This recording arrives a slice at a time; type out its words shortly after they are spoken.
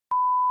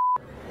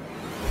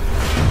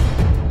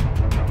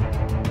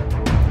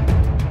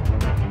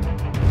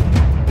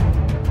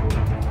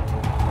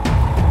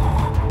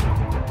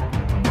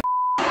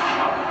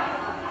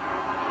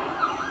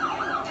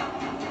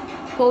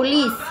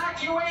police.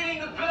 Evacuating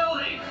the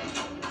building.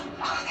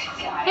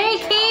 Hey,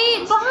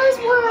 Kate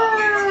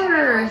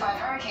Bosworth.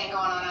 Hurricane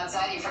going on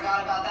outside. You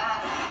forgot about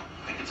that.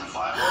 I think it's a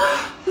fire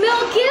already.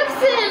 Mel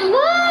Gibson.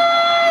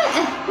 What?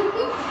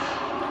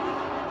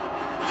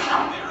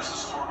 There's a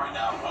storm right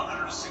now,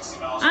 160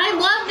 miles. I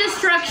love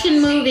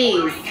destruction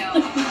movies. Your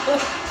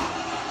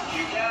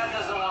dad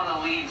doesn't want to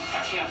leave.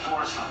 I can't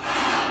force him.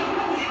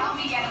 Help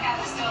me get him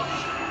out of this building.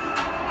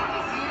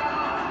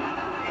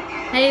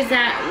 Hey, is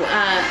that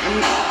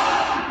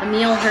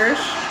Emil Hirsch?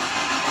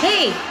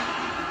 Hey,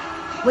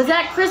 was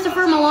that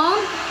Christopher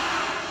Malone?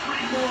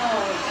 No.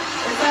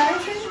 Is that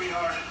actually?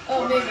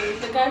 Oh,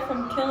 maybe. The guy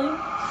from Killing?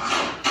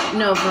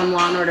 No, from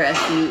Law and Order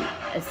SVU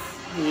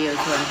is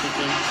what I'm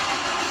thinking.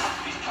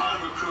 He's trying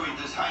to recruit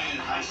this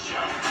high-end heist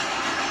job.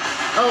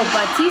 Oh,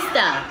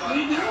 Batista.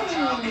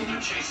 He's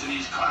been chasing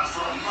these clowns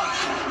for a month.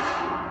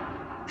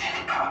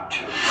 Cop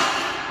too.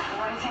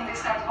 What do you think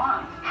these guys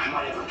want? I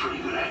might have a pretty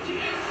good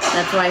idea.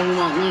 That's why he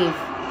won't leave.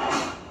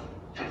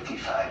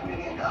 $55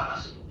 million.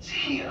 It's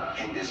here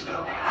in this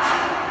building.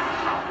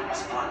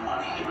 That's blood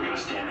money. If we're gonna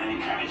stand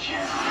any kind of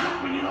chance,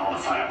 we need all the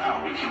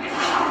firepower we can get.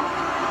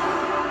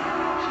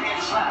 We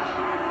get slapped.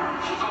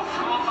 We'll go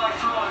floor by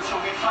floor until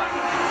we find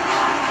them.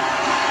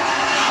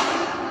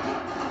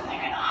 They're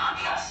gonna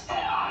hunt us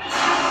down.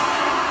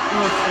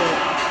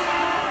 Okay.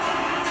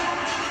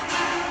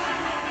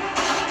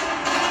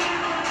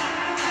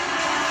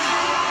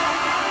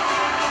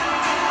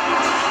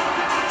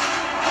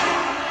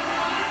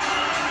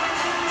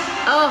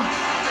 Oh.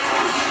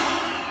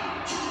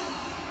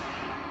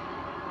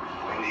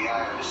 When the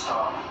eye of the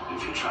storm,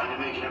 if you're trying to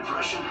make an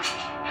impression,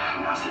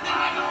 now's the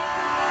time.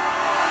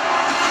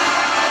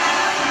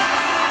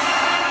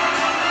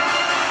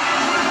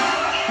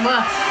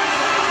 What?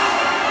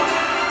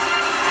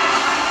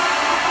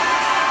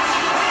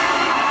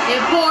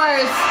 It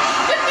pours.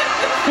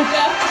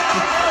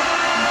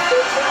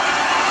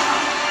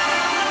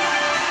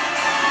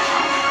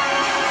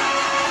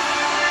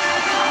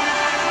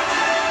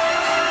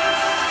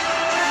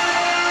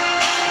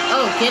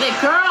 Oh, get it,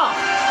 girl.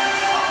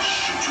 I'll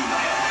shoot you in the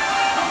head.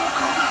 I'm not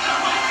going that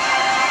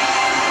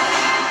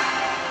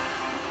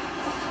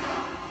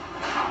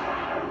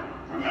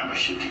way. Remember,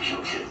 shoot to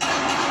kill kids.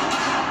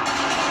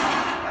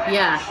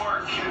 Yeah.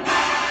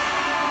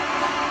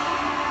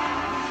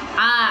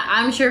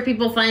 I'm sure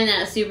people find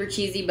that super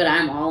cheesy, but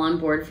I'm all on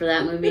board for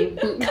that movie.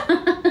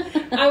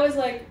 I was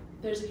like,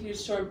 there's a huge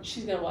storm.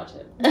 She's gonna watch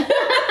it.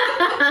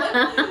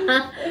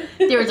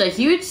 There's a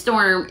huge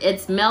storm.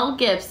 It's Mel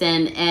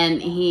Gibson,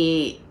 and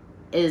he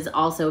is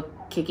also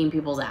kicking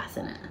people's ass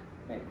in it.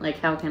 Right. Like,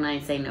 how can I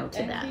say no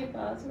to that? Kate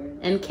Bosworth.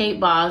 And Kate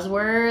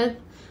Bosworth.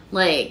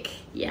 Like,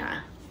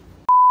 yeah.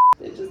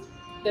 They're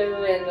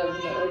random.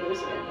 The order's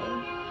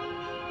random.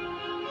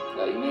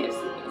 Well, you may have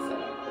seen this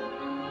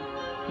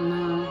setup.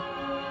 No.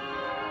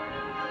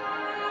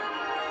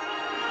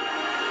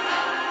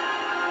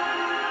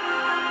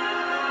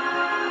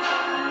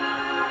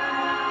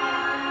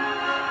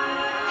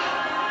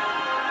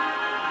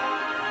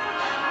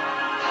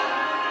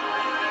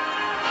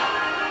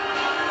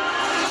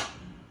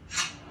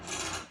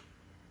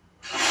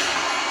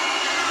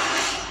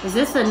 Is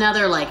this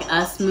another, like,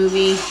 Us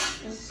movie?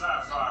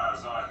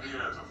 Sapphires are here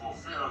to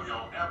fulfill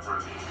your every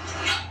need.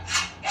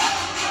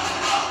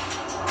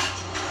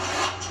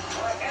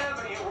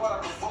 Whatever you were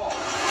before,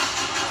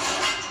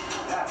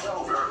 that's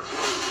over.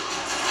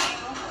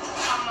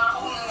 I'm not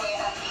only way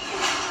that he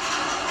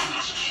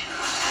must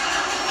choose.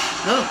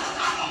 Oh.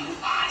 Only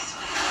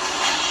wisely.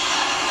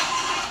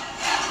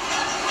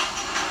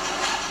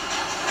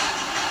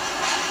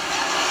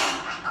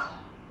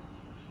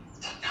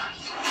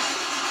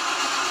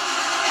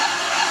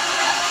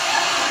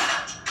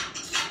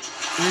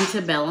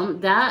 Antebellum.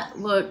 That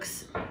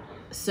looks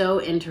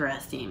so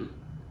interesting.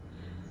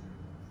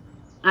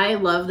 I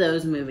love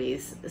those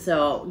movies.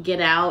 So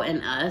Get Out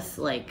and Us,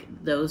 like,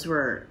 those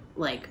were,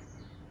 like,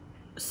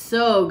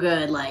 so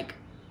good, like,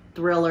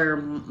 thriller,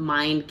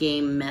 mind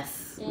game,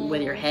 mess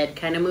with your head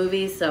kind of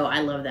movies. So I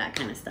love that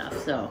kind of stuff.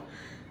 So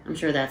I'm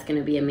sure that's going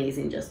to be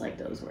amazing, just like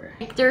those were.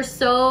 Like, they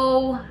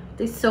so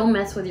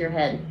mess with your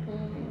head.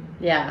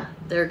 Yeah,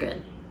 they're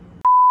good.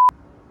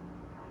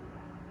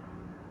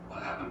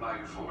 What happened by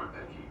your Ford,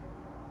 Becky?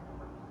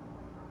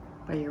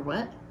 By your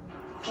what?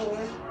 Ford.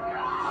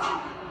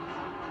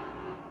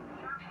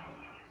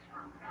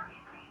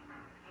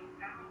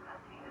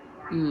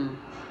 Mm.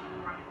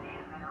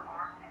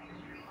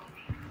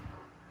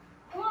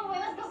 Come on, wait,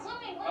 let's go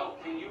swimming. Wait. Oh,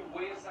 can you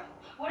wait a second?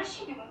 What is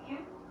she doing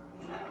here?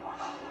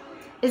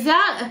 Is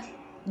that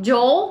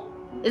Joel?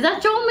 Is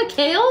that Joel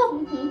McHale?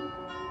 Mm-hmm.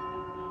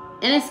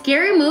 In a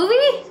scary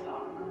movie?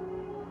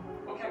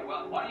 Okay,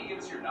 well, why don't you give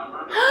us your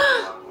number?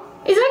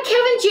 Is that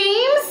Kevin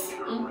James?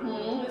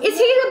 Mm-hmm. Is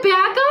he the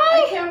bad I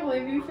guy? can't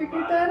believe you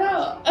figured that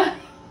out. So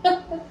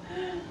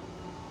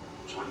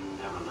you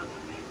never let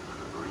the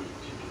neighborhood agree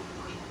to do the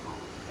first proposal.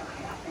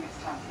 Okay, I think it's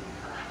time for you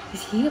to go.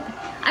 Is he?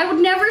 I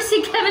would never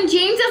see Kevin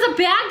James as a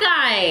bad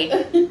guy.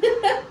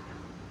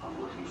 I'm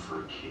looking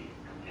for a key.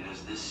 It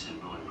has this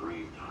symbol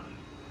engraved on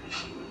it. You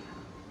see it?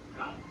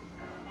 Go.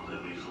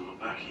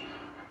 Becky.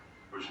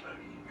 Where's Becky?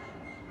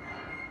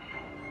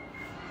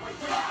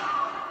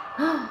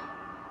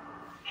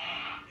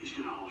 He's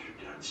gonna hold your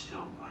dad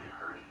still while you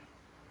hurt him.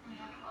 We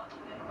have a lot to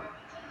get away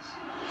with this.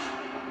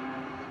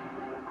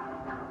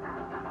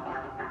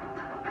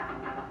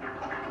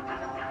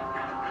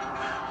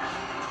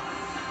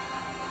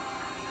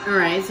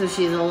 Alright, so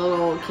she's a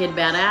little kid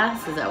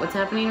badass. Is that what's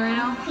happening right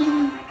now?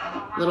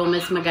 Little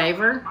Miss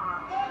MacGyver?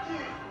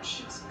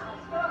 She was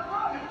good.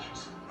 She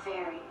was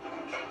very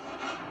good.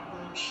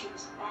 When she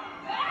was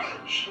bad,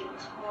 she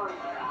was horrible.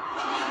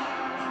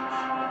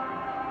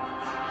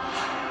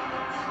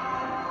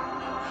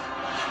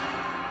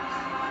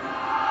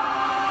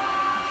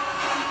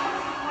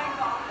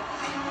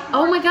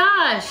 Oh my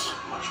gosh!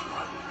 Much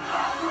blood.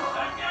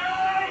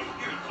 Becky!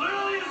 You're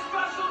clearly a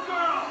special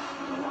girl!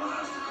 The law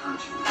has to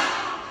hurt you.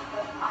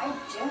 But I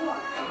do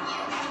want to hurt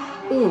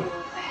you. Ooh.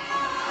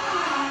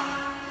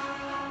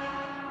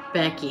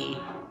 Becky.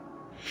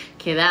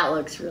 Okay, that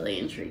looks really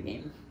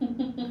intriguing.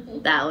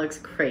 That looks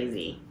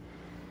crazy.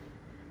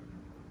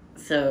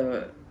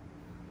 So,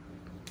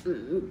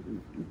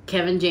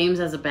 Kevin James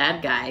as a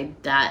bad guy,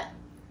 that,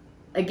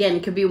 again,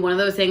 could be one of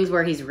those things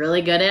where he's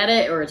really good at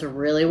it or it's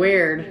really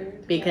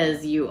weird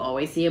because you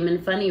always see him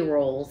in funny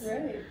roles.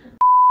 Right.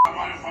 I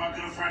want to find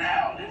good friend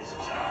Al, ladies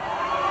and gentlemen.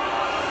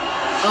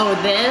 Oh,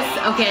 this?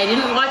 Okay, I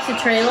didn't watch the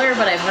trailer,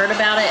 but I've heard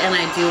about it and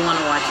I do want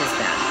to watch this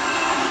back.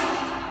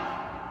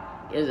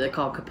 Is it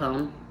called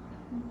Capone?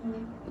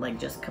 Like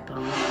just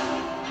Capone?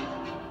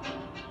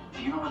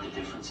 Do you know what the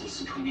difference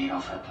is between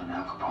Adolf Hitler and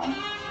Al Capone?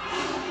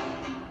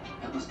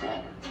 Hitler's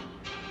dead.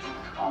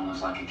 Capone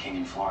was like a king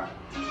in Florida.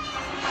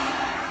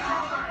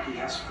 He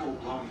has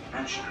full-blown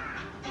dementia.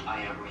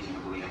 I have reason to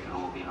believe it could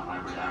all be an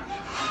elaborate act.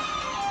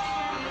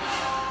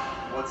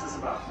 What's this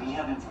about? We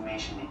have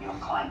information that your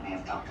client may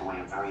have tucked away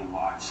a very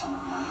large sum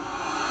of money.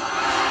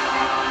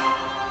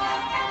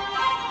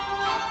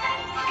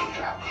 I can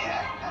drop the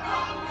act now.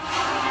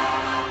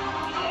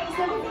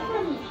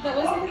 That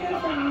wasn't the guy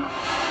from...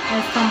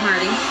 That's Tom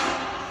Hardy.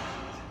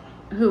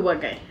 Who?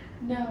 What guy?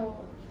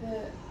 No, not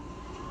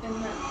the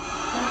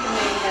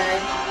main guy.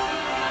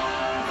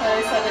 I thought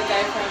I saw the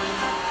guy from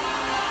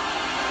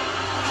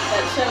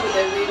that show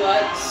that we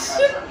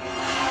watched.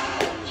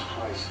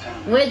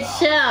 Which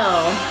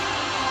show?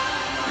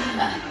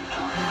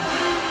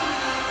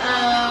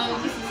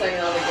 Just a second,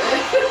 I'll be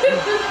good.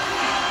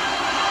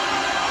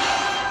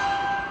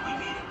 We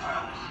made a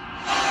promise.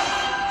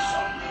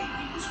 Someday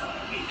he was gonna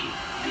make it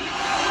big.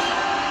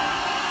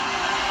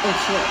 Oh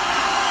shit.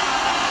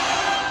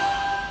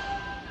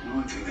 The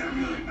only thing that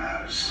really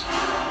matters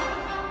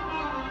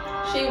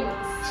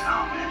Shameless. is how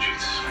a man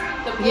treats his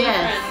family. The boyfriend.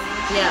 Yes.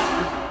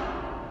 Yeah.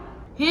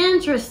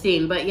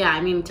 Interesting, but yeah,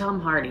 I mean,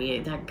 Tom Hardy,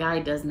 that guy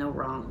does no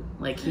wrong.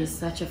 Like, he's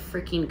such a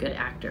freaking good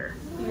actor.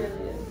 He really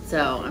is.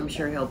 So, I'm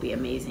sure he'll be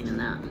amazing in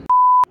that.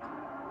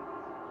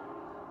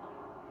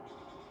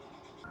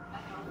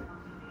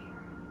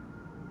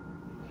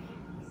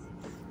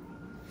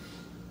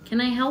 Can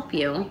I help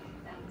you?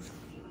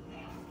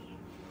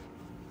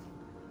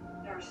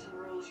 There are some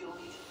rules you'll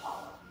need to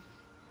follow.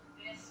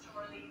 This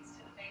door leads to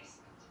the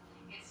basement.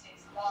 It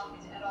stays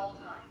locked at all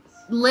times.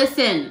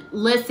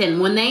 Listen,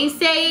 when they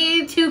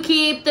say to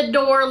keep the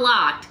door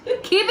locked,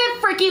 keep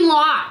it freaking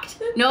locked.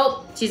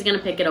 Nope, she's gonna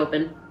pick it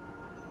open.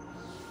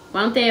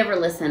 Why don't they ever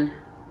listen?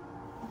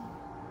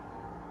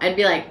 I'd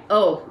be like,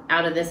 oh,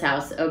 out of this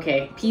house.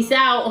 Okay, peace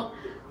out.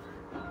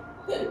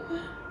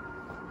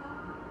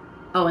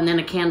 Oh, and then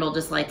a candle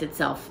just lights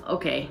itself.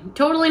 Okay,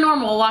 totally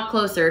normal, walk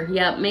closer.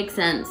 Yep, makes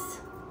sense.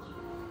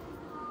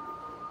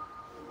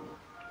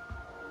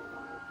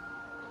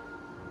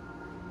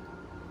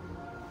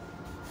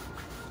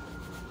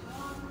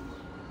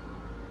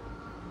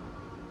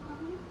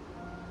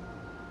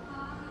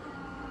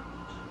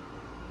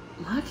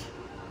 What?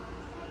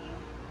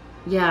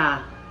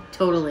 Yeah,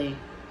 totally.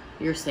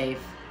 You're safe.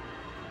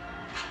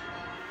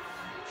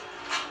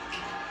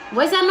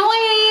 What's that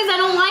noise? I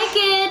don't like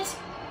it.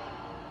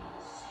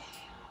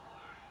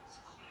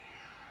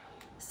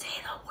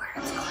 Say the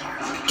words, Claire.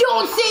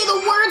 Don't say the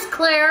words,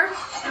 Claire.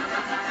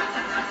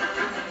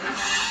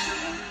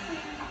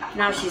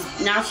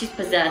 Now she's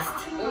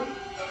possessed.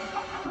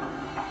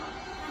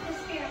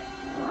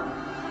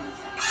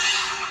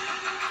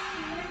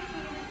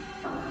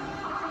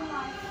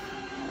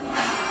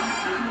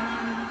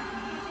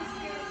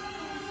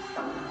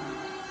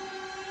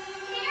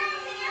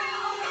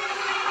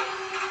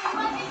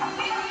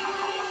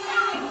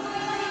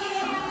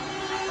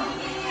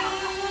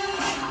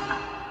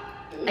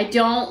 I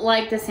don't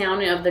like the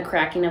sound of the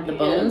cracking of the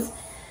bones. Yes.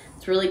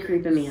 It's really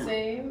creeping me out.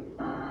 Same.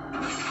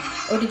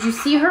 Oh, did you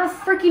see her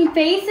freaking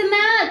face in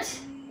that?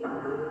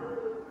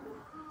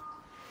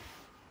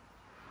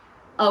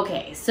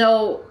 Okay,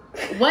 so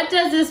what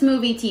does this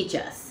movie teach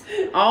us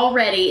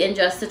already in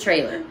just the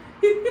trailer?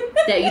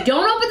 That you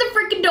don't open the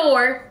freaking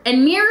door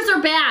and mirrors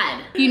are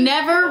bad. You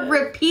never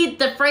repeat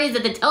the phrase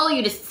that they tell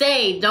you to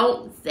say.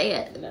 Don't say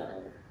it. No.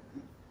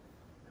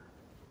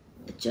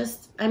 It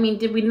just, I mean,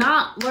 did we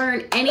not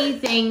learn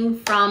anything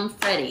from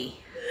Freddy?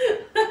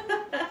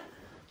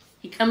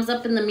 comes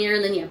up in the mirror,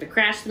 and then you have to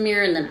crash the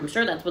mirror, and then I'm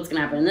sure that's what's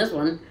gonna happen in this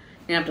one.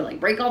 You have to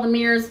like break all the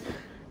mirrors.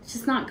 It's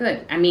just not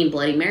good. I mean,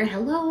 Bloody Mary,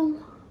 hello.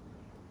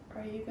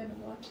 Are you gonna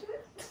watch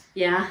it?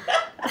 Yeah,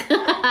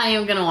 I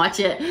am gonna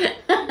watch it.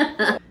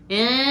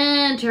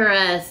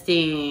 Interesting.